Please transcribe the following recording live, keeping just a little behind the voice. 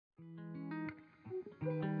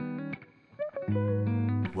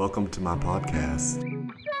Welcome to my podcast.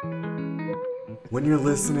 When you're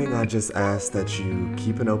listening, I just ask that you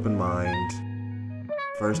keep an open mind.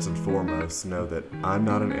 First and foremost, know that I'm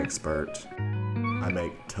not an expert. I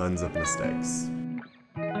make tons of mistakes.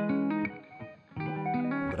 But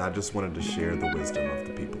I just wanted to share the wisdom of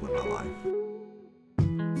the people in my life.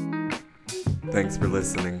 Thanks for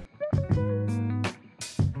listening.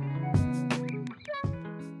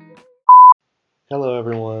 Hello,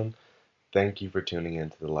 everyone. Thank you for tuning in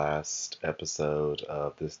to the last episode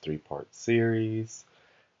of this 3-part series.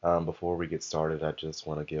 Before we get started, I just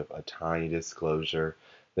want to give a tiny disclosure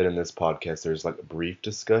that in this podcast there's like a brief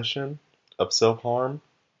discussion of self-harm.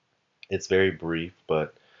 It's very brief,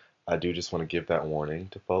 but I do just want to give that warning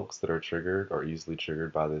to folks that are triggered or easily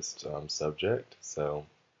triggered by this subject. So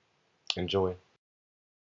enjoy.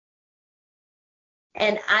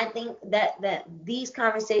 And I think that these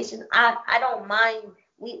conversations, I don't mind.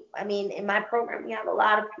 In my program, we have a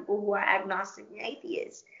lot of people who are agnostic and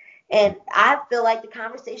atheists. And I feel like the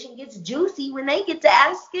conversation gets juicy when they get to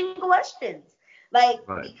asking questions. Right.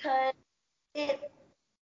 Because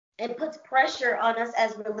it puts pressure on us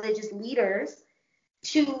as religious leaders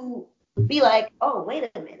to be like, oh,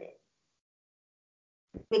 wait a minute.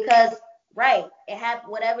 Because, right,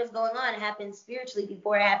 whatever's going on, it happens spiritually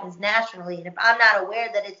before it happens naturally. And if I'm not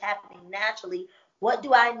aware that it's happening naturally, what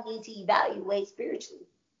do I need to evaluate spiritually?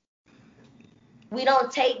 We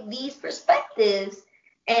don't take these perspectives,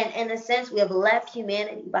 and in a sense, we have left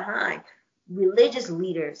humanity behind. Religious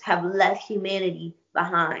leaders have left humanity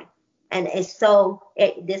behind. And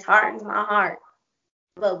it disheartens my heart,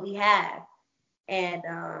 but we have. And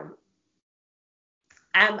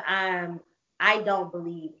I don't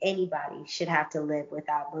believe anybody should have to live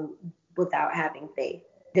without having faith,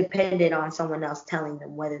 dependent on someone else telling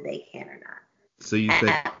them whether they can or not. So you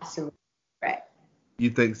think absolutely right? You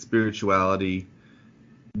think spirituality?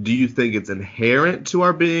 Do you think it's inherent to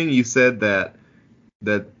our being? You said that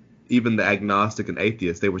even the agnostic and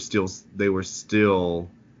atheist, they were still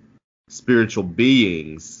spiritual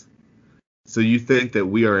beings. So you think that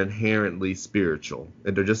we are inherently spiritual,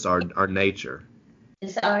 and they're just our nature?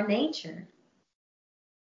 It's our nature.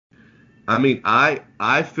 I mean,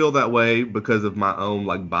 I feel that way because of my own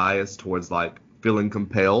bias towards feeling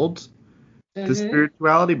compelled to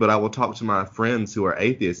spirituality, but I will talk to my friends who are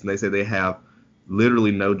atheists and they say they have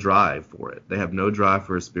literally no drive for it. They have no drive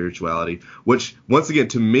for spirituality, which once again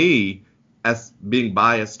to me, as being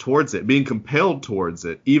biased towards it, being compelled towards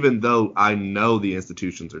it, even though I know the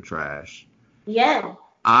institutions are trash. Yeah.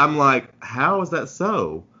 I'm like, how is that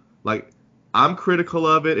so? I'm critical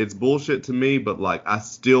of it. It's bullshit to me, but I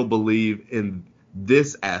still believe in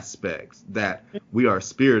this aspect that we are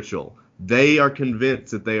spiritual. They are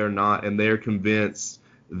convinced that they are not, and they're convinced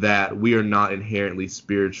that we are not inherently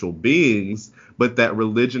spiritual beings, but that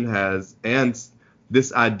religion has, and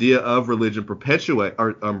this idea of religion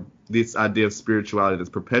this idea of spirituality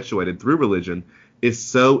that's perpetuated through religion is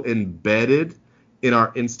so embedded in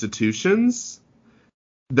our institutions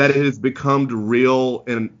that it has become real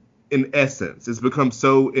in essence. It's become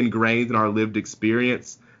so ingrained in our lived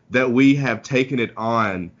experience that we have taken it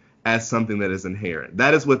on as something that is inherent.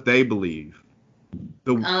 That is what they believe.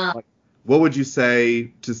 What would you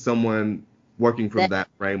say to someone working from that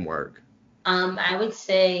framework? I would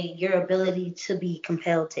say your ability to be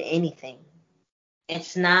compelled to anything.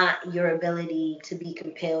 It's not your ability to be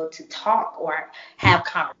compelled to talk or have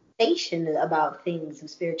conversation about things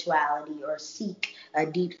of spirituality or seek a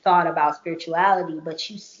deep thought about spirituality, but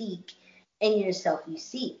you seek in yourself, you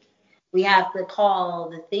seek. We have to call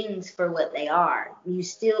the things for what they are. You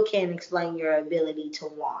still can't explain your ability to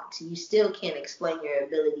want. You still can't explain your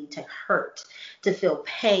ability to hurt, to feel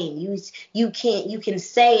pain. You can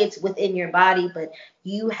say it's within your body, but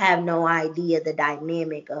you have no idea the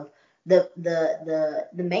dynamic of the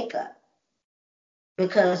makeup.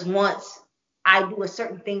 Because once I do a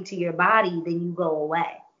certain thing to your body, then you go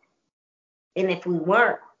away. And if we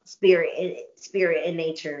weren't spirit in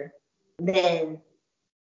nature, then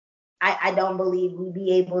I don't believe we'd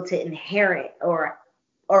be able to inherit or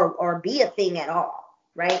be a thing at all,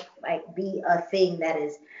 right? Be a thing that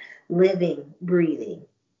is living, breathing,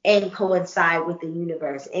 and coincide with the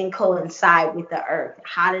universe and coincide with the earth.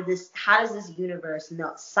 How does this universe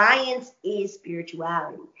know? Science is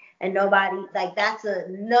spirituality, and nobody that's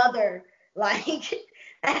another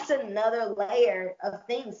that's another layer of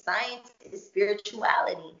things. Science is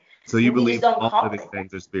spirituality. So you believe all living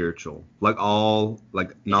things are spiritual? All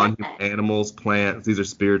non-human animals, plants, these are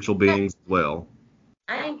spiritual beings as well?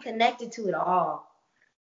 I am connected to it all.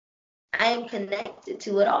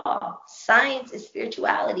 Science is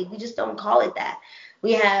spirituality. We just don't call it that.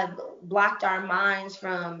 We have blocked our minds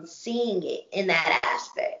from seeing it in that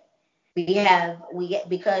aspect.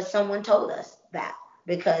 Because someone told us that.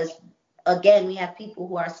 Because again, we have people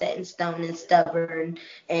who are set in stone and stubborn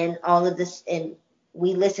and all of this, and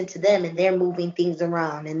we listen to them and they're moving things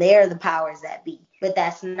around and they're the powers that be. But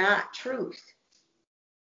that's not truth.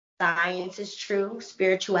 Science is true.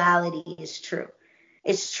 Spirituality is true.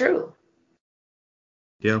 It's true.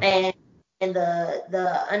 Yeah. And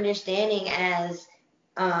the understanding as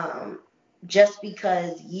just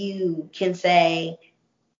because you can say,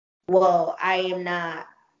 well,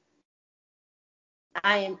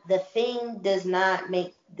 the thing does not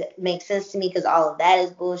make sense to me because all of that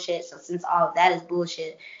is bullshit. So since all of that is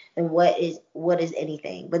bullshit, then what is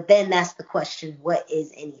anything? But then that's the question, what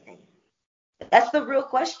is anything? That's the real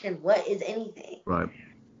question. What is anything? Right.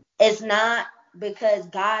 It's not, because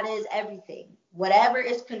God is everything. Whatever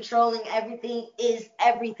is controlling everything is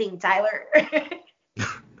everything, Tyler.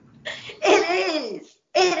 It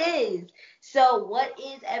is. So what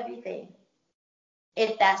is everything?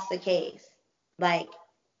 If that's the case. Like,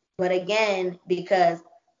 but again, because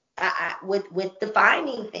with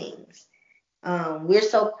defining things, we're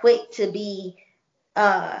so quick to be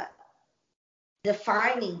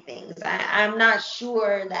defining things. I'm not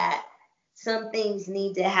sure that some things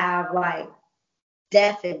need to have like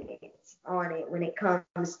definites on it when it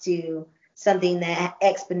comes to something that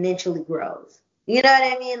exponentially grows. You know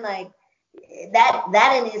what I mean? Like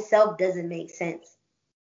that in itself doesn't make sense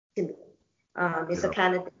to me. It's a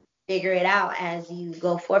kind of thing to figure it out as you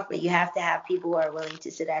go forth, but you have to have people who are willing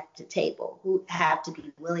to sit at the table, who have to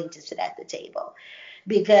be willing to sit at the table,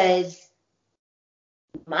 because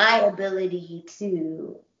my ability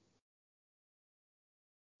to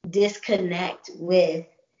disconnect with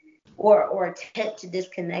or attempt to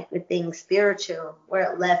disconnect with things spiritual,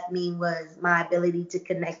 where it left me was my ability to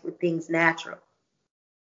connect with things natural.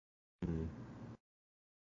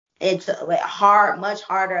 It's a much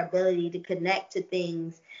harder ability to connect to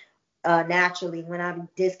things naturally when I'm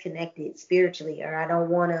disconnected spiritually, or I don't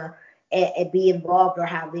want to be involved or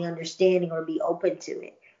have the understanding or be open to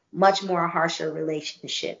it. Much more harsher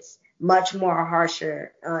relationships, much more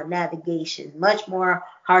harsher navigation, much more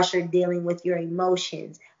harsher dealing with your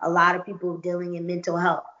emotions. A lot of people dealing in mental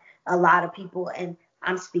health. A lot of people, and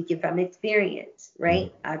I'm speaking from experience,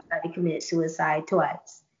 right? I tried to commit suicide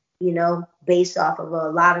twice, based off of a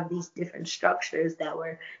lot of these different structures that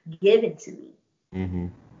were given to me. Mm-hmm.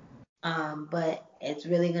 But it's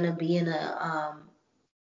really going to be in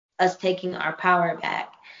us taking our power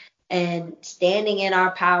back and standing in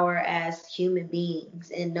our power as human beings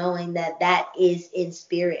and knowing that is in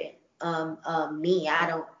spirit. Me,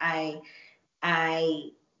 I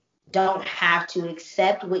don't have to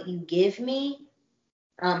accept what you give me.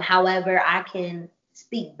 However, I can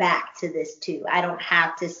speak back to this too. I don't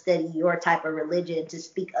have to study your type of religion to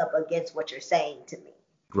speak up against what you're saying to me.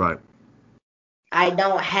 Right. I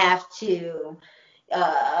don't have to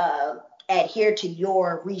adhere to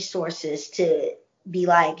your resources to be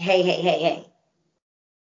like, hey.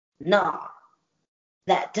 No,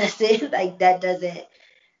 that doesn't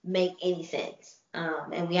make any sense.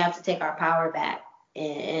 And we have to take our power back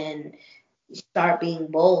and start being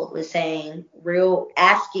bold with asking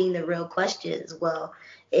the real questions. Well,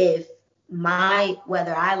 if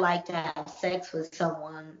whether I like to have sex with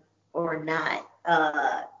someone or not,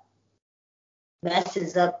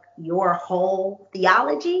 messes up your whole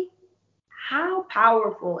theology, how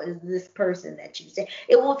powerful is this person that you say?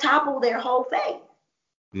 It will topple their whole faith.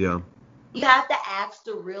 Yeah. You have to ask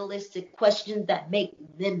the realistic questions that make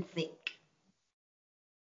them think.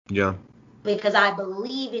 Yeah. Because I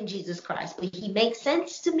believe in Jesus Christ, but he makes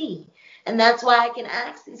sense to me. And that's why I can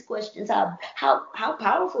ask these questions. How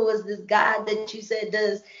powerful is this God that you said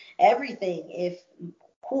does everything if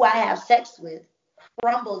who I have sex with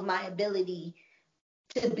crumbles my ability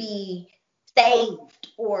to be saved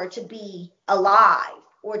or to be alive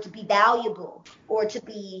or to be valuable or to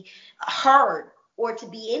be heard or to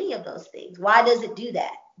be any of those things? Why does it do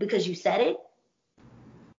that? Because you said it?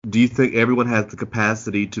 Do you think everyone has the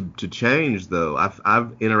capacity to change, though?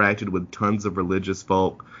 I've interacted with tons of religious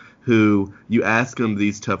folk who you ask them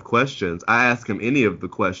these tough questions. I ask them any of the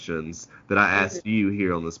questions that I asked you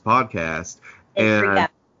here on this podcast, and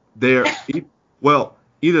they're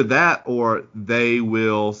either that or they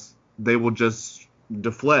will just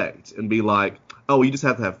deflect and be like, oh, you just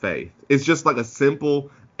have to have faith. It's just like a simple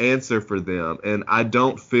answer for them, and I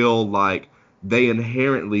don't feel like they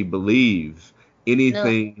inherently believe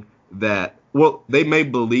anything that, well, they may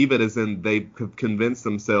believe it as in they convince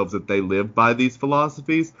themselves that they live by these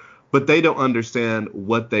philosophies, but they don't understand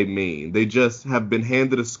what they mean. They just have been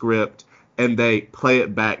handed a script and they play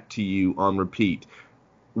it back to you on repeat.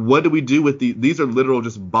 What do we do with these? These are literal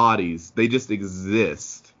just bodies. They just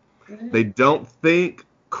exist. They don't think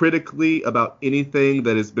critically about anything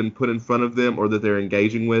that has been put in front of them or that they're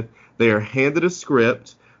engaging with. They are handed a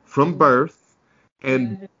script from birth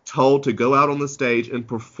and told to go out on the stage and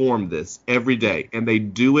perform this every day. And they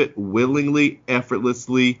do it willingly,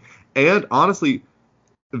 effortlessly, and honestly,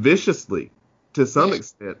 viciously, to some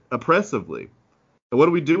extent, oppressively. And what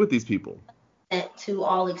do we do with these people? To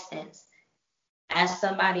all extents. As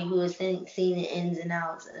somebody who has seen the ins and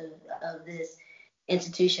outs of this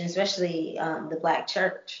institution, especially the Black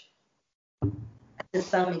church, to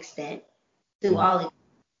some extent, to all,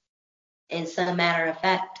 in some matter of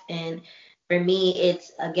fact. And for me,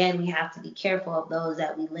 it's, again, we have to be careful of those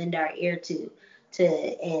that we lend our ear to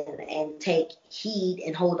and take heed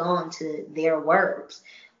and hold on to their words,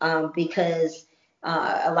 because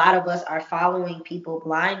a lot of us are following people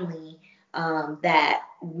blindly, that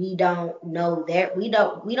we don't know we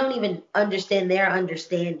don't even understand their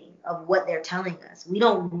understanding of what they're telling us. We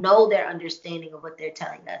don't know their understanding of what they're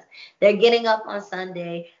telling us. They're getting up on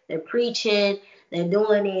Sunday, they're preaching, they're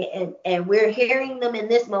doing it, and we're hearing them in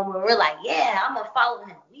this moment. We're like, yeah, I'm gonna follow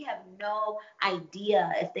him. We have no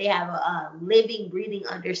idea if they have a living, breathing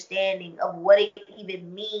understanding of what it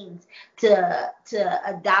even means to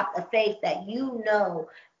adopt a faith that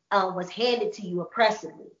was handed to you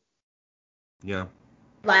oppressively. Yeah.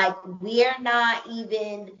 Like, we are not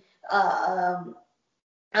even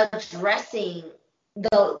addressing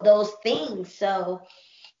those things. So,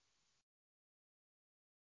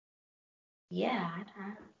 yeah,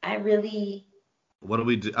 I really. What do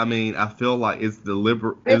we do? I mean, I feel like is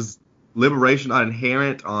liberation not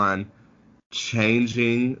inherent on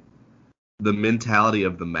changing the mentality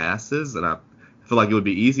of the masses? And I feel like it would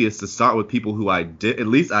be easiest to start with people who at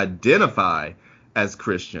least identify as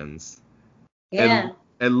Christians. Yeah. And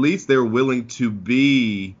at least they're willing to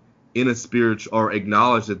be in a spiritual, or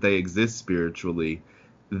acknowledge that they exist spiritually.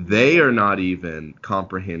 They are not even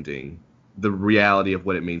comprehending the reality of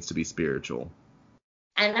what it means to be spiritual.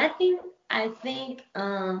 And I think,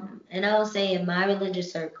 and I will say in my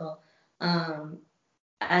religious circle,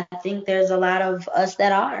 I think there's a lot of us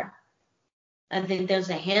that are. I think there's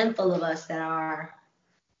a handful of us that are.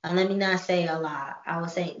 And let me not say a lot. I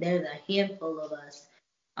would say there's a handful of us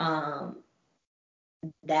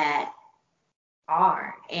that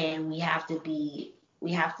are, and we have to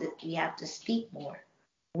speak more.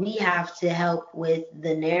 We have to help with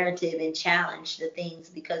the narrative and challenge the things,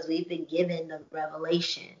 because we've been given the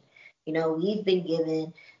revelation. We've been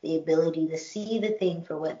given the ability to see the thing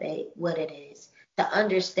for what it is, to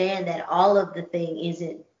understand that all of the thing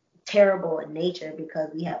isn't terrible in nature, because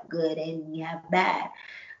we have good and we have bad.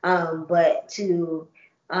 But to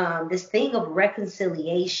this thing of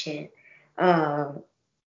reconciliation,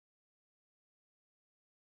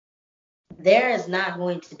 there is not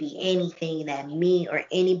going to be anything that me or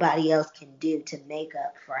anybody else can do to make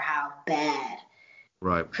up for how bad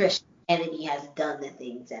Christianity has done the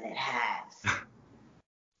things that it has.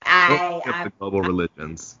 The global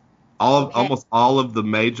religions. Almost all of the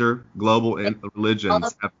major global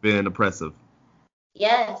religions have been oppressive.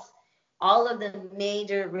 Yes, all of the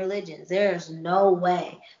major religions. There is no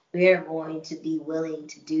way we're going to be willing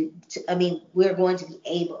we're going to be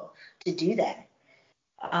able to do that.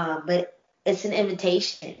 But it's an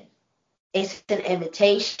invitation. It's an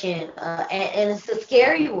invitation, and it's a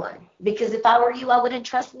scary one, because if I were you, I wouldn't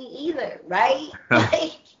trust me either, right?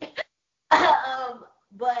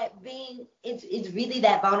 But it's really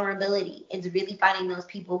that vulnerability. It's really finding those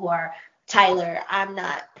people who are, Tyler, I'm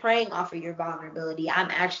not preying off of your vulnerability. I'm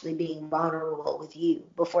actually being vulnerable with you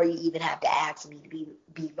before you even have to ask me to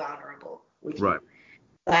be vulnerable with you. Right.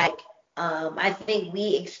 Like, I think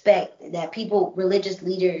we expect that religious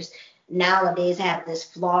leaders nowadays have this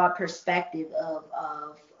flawed perspective of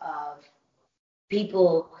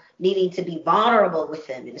people needing to be vulnerable with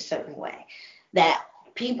them in a certain way. That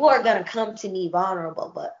people are going to come to me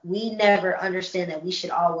vulnerable, but we never understand that we should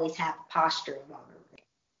always have a posture of vulnerability.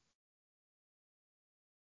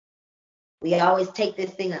 We always take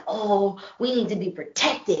this thing like, oh, we need to be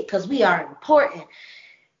protected because we are important.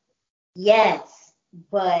 Yes,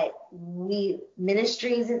 but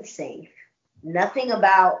ministry isn't safe. Nothing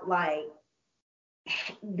about like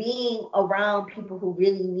being around people who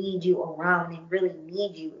really need you around and really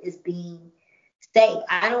need you is being safe.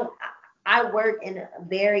 I work in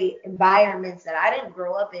very environments that I didn't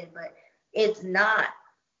grow up in, but it's not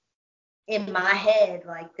in my head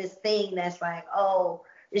like this thing that's like, oh,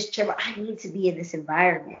 this trip, I need to be in this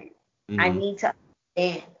environment. Mm-hmm. I need to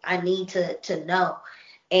understand. I need to know.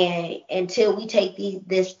 And until we take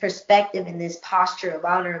this perspective and this posture of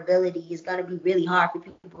vulnerability, it's going to be really hard for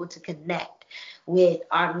people to connect with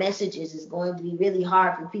our messages. It's going to be really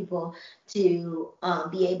hard for people to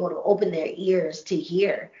be able to open their ears to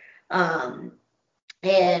hear. And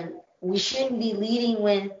we shouldn't be leading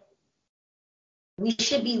with,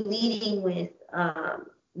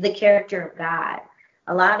 the character of God.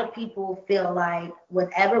 A lot of people feel like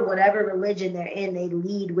whatever religion they're in, they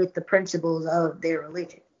lead with the principles of their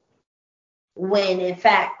religion. When in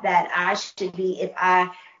fact that I should be, if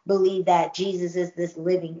I believe that Jesus is this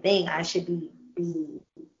living thing, I should be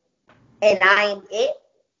and I am it,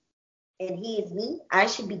 and he is me. I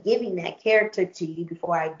should be giving that character to you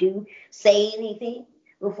before I do say anything.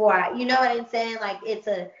 Before I, you know what I'm saying? Like it's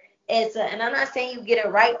a, and I'm not saying you get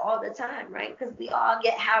it right all the time, right? Because we all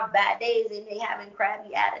have bad days and they having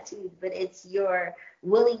crappy attitudes, but it's your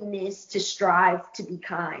willingness to strive to be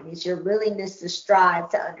kind. It's your willingness to strive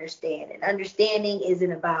to understand. And understanding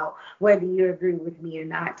isn't about whether you agree with me or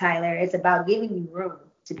not, Tyler. It's about giving you room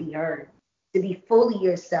to be heard, to be fully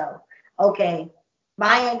yourself. Okay,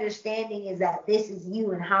 my understanding is that this is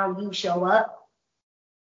you and how you show up,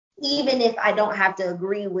 even if I don't have to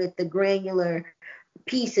agree with the granular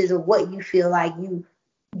pieces of what you feel like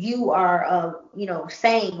you are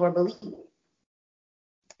saying or believing.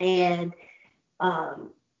 And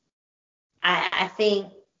I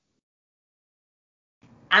think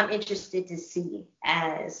I'm interested to see,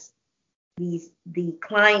 as the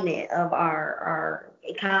climate of our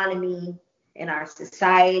economy and our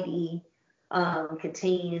society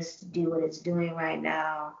continues to do what it's doing right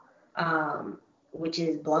now, which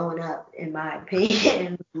is blowing up, in my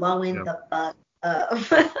opinion, blowing the fuck up.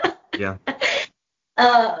 Yeah.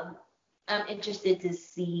 I'm interested to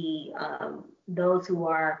see those who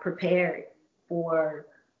are prepared for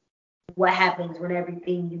what happens when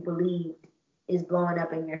everything you believed is blowing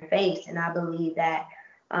up in your face. And I believe that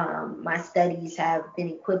my studies have been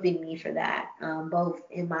equipping me for that, both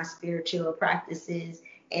in my spiritual practices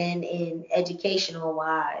and in educational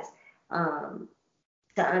wise,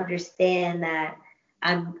 to understand that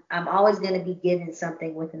I'm always going to be given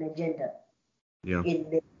something with an agenda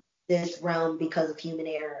in this realm because of human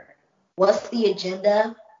error. What's the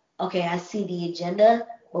agenda? Okay, I see the agenda,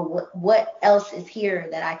 but what else is here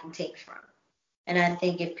that I can take from? And I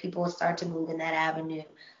think if people start to move in that avenue,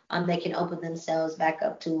 they can open themselves back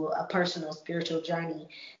up to a personal spiritual journey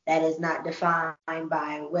that is not defined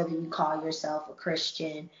by whether you call yourself a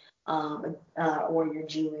Christian, or you're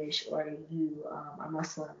Jewish, or you are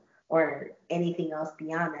Muslim, or anything else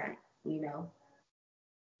beyond that,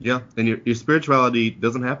 Yeah, and your spirituality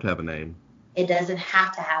doesn't have to have a name. It doesn't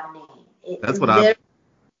have to have a name. That's what I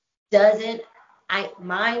doesn't.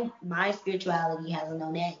 My spirituality has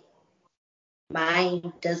no name.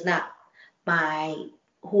 Mine does not.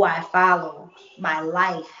 Who I follow, my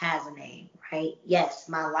life has a name, right? Yes,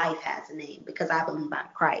 my life has a name because I believe I'm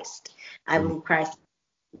Christ. I believe Christ.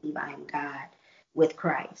 I believe I am God with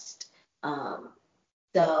Christ.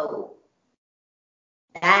 So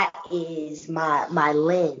that is my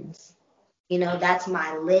lens. That's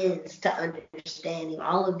my lens to understanding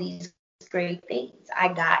all of these great things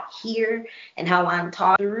I got here and how I'm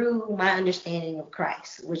taught through my understanding of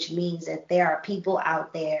Christ, which means that there are people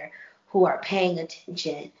out there who are paying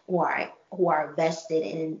attention, who are vested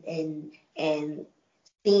in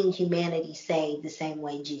seeing humanity saved the same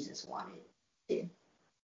way Jesus wanted to.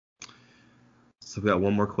 So we got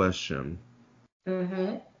one more question.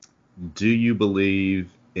 Mm-hmm. Do you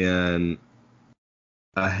believe in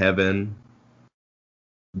a heaven?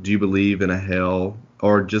 Do you believe in a hell,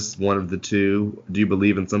 or just one of the two? Do you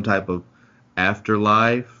believe in some type of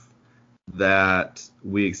afterlife that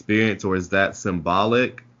we experience, or is that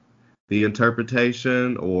symbolic, the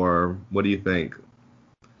interpretation, or what do you think?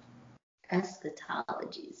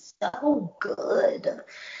 Eschatology is so good.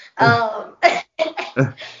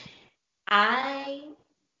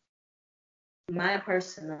 My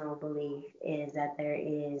personal belief is that there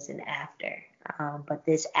is an after, but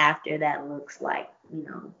this after that looks like,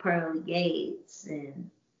 pearly gates, and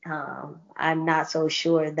I'm not so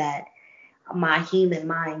sure that my human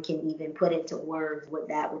mind can even put into words what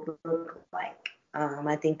that would look like.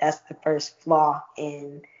 I think that's the first flaw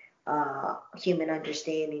in human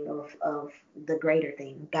understanding of the greater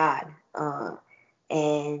thing, God.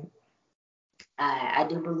 And I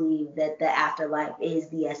do believe that the afterlife is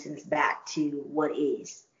the essence back to what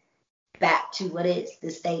is, the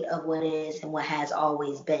state of what is and what has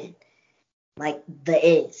always been, like the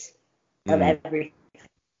is of everything.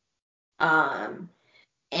 And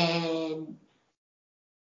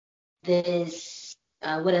this,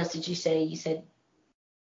 what else did you say? You said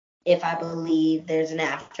if I believe there's an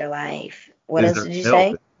afterlife. What Is else there did you hell?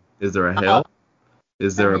 say? Is there a Oh, hell?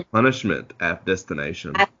 Is there a punishment at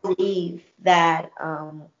destination? I believe that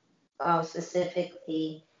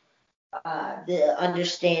specifically the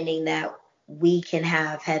understanding that we can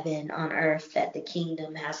have heaven on earth, that the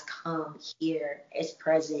kingdom has come here, it's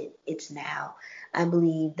present, it's now. I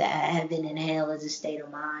believe that heaven and hell is a state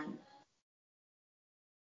of mind.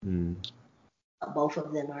 Hmm. Both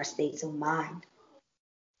of them are states of mind.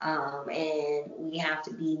 And we have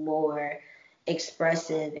to be more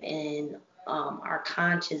expressive in our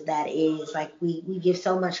conscious. That is like we give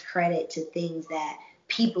so much credit to things that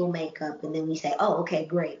people make up, and then we say, oh, okay,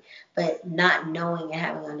 great, but not knowing and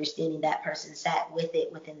having understanding that person sat with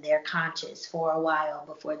it within their conscious for a while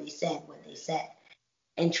before they said what they said,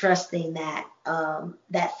 and trusting that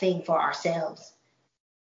that thing for ourselves,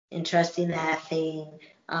 and trusting that thing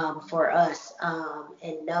for us,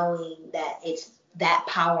 and knowing that it's that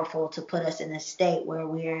powerful to put us in a state where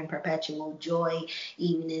we are in perpetual joy,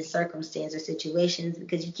 even in circumstance or situations.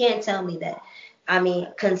 Because you can't tell me that. I mean,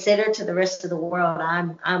 consider to the rest of the world,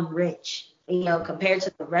 I'm rich. You know, compared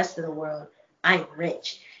to the rest of the world, I'm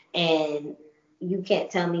rich, and you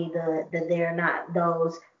can't tell me that there are not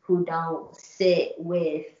those who don't sit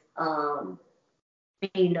with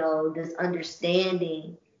this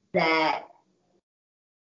understanding that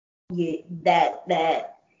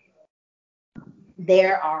that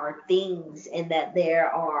there are things, and that there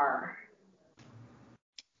are,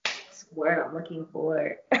 what's the word I'm looking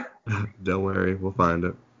for. Don't worry, we'll find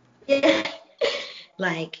it. Yeah.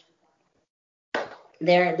 Like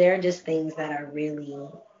there are just things that are really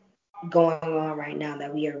going on right now,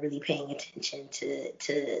 that we are really paying attention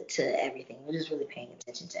to everything. We're just really paying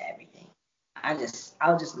attention to everything. I'll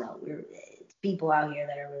just know it's people out here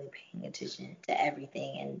that are really paying attention to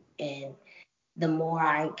everything, and the more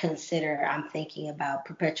I consider, I'm thinking about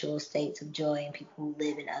perpetual states of joy and people who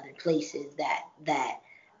live in other places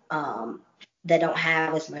um, that don't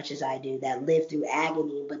have as much as I do, that live through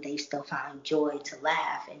agony, but they still find joy to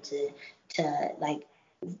laugh and to like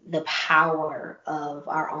the power of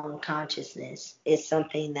our own consciousness is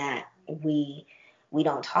something that we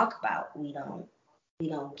don't talk about. We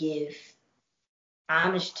don't give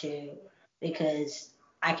homage to, because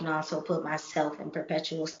I can also put myself in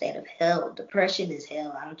perpetual state of hell. Depression is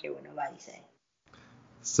hell. I don't care what nobody say.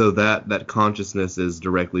 So that consciousness is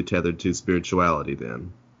directly tethered to spirituality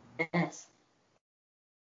then. Yes.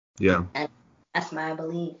 Yeah. And that's my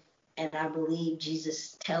belief. And I believe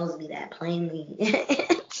Jesus tells me that plainly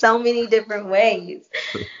in so many different ways.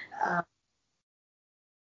 Um,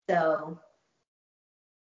 so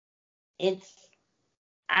it's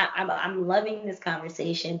I'm loving this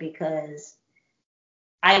conversation, because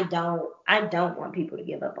I don't want people to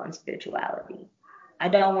give up on spirituality. I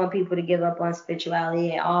don't want people to give up on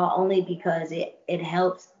spirituality at all, only because it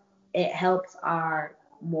helps our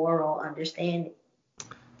moral understanding.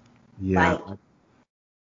 Yeah. Like,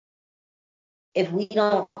 if we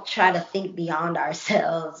don't try to think beyond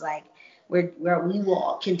ourselves, like we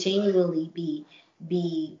will continually be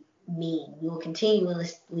mean. We will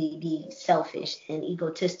continuously be selfish and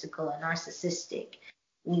egotistical and narcissistic.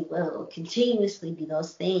 We will continuously be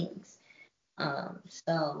those things.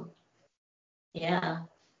 So yeah.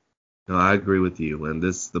 No, I agree with you. And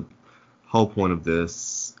the whole point of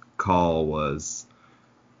this call was,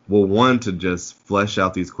 well, one, to just flesh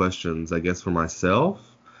out these questions, I guess, for myself.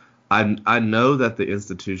 I know that the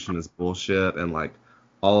institution is bullshit and like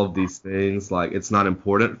all of these things. Like, it's not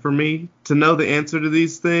important for me to know the answer to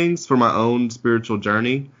these things for my own spiritual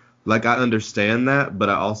journey. Like, I understand that, but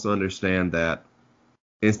I also understand that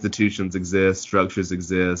institutions exist, structures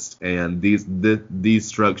exist, and these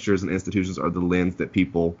structures and institutions are the lens that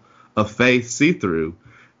people of faith see through.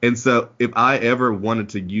 And so, if I ever wanted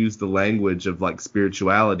to use the language of like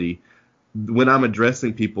spirituality, when I'm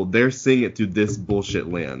addressing people, they're seeing it through this bullshit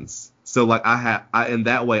lens. So like I in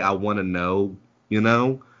that way I want to know, you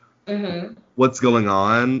know, Mhm. what's going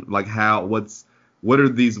on, like what are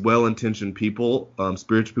these well-intentioned people,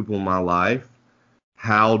 spiritual people in my life?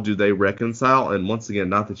 How do they reconcile? And once again,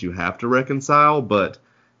 not that you have to reconcile, but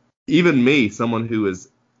even me, someone who is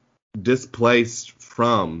displaced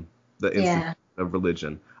from the institution Yeah. of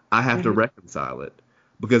religion, I have to Mhm. reconcile it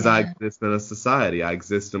because I Yeah. exist in a society. I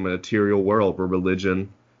exist in a material world where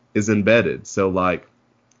religion is embedded. So like,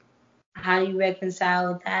 How do you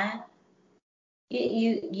reconcile with that?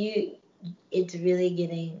 You it's really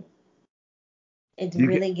getting it's you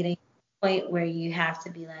get, really getting to the point where you have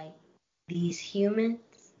to be like, these humans.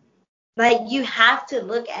 Like, you have to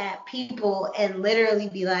look at people and literally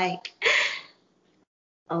be like,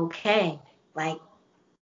 okay, like,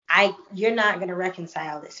 you're not gonna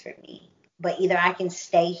reconcile this for me. But either I can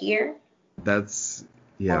stay here, That's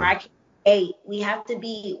or yeah. I can create. We have to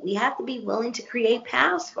be willing to create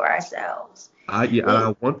paths for ourselves. I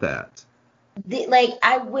want that. Like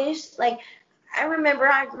I wish, like I remember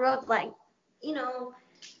I grew up like, you know,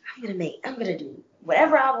 I'm gonna do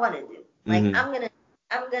whatever I want to do. Like Hmm.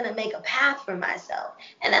 I'm gonna make a path for myself,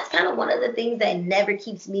 and that's kind of one of the things that never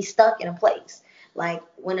keeps me stuck in a place. Like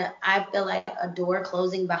when I feel like a door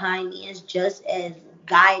closing behind me is just as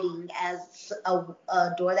guiding as a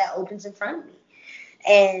door that opens in front of me,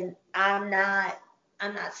 and I'm not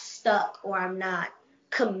stuck, or I'm not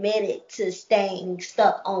committed to staying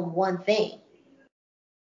stuck on one thing.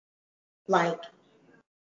 Like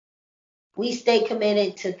we stay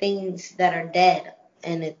committed to things that are dead,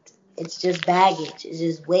 and it's just baggage, it's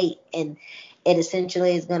just weight, and it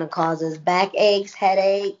essentially is going to cause us backaches,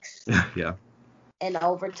 headaches, Yeah. and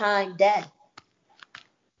over time death.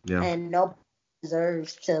 Yeah. And nobody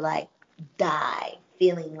deserves to like die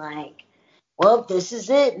feeling like, well, this is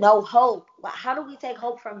it, no hope. How do we take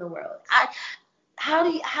hope from the world? How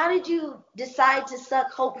did you decide to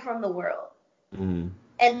suck hope from the world Hmm.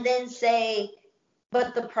 and then say,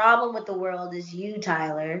 but the problem with the world is you,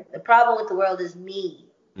 Tyler. The problem with the world is me.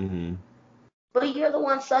 Hmm. But you're the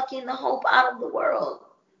one sucking the hope out of the world.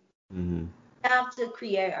 Hmm. We have to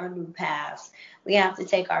create our new paths. We have to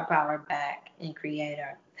take our power back and create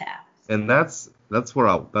our paths. And that's what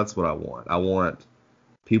I want. I want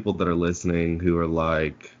people that are listening who are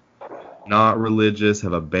like not religious,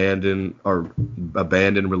 have abandoned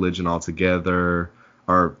religion altogether,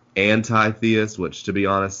 are anti-theist, which to be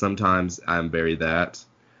honest, sometimes I'm very that.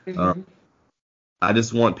 Um, Mm-hmm. I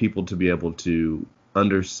just want people to be able to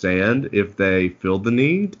understand, if they feel the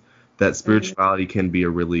need, that Mm-hmm. spirituality can be a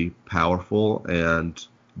really powerful and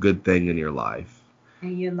good thing in your life.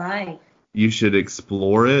 In your life. You should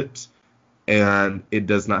explore it, and it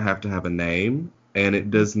does not have to have a name, and it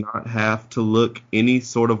does not have to look any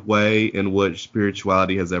sort of way in which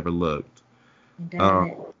spirituality has ever looked. It Um,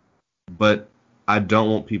 doesn't. but I don't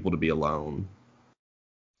want people to be alone.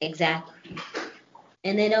 Exactly.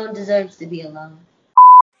 And they don't deserve to be alone.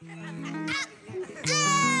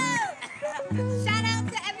 Shout out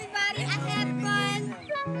to everybody. I had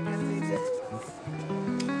fun.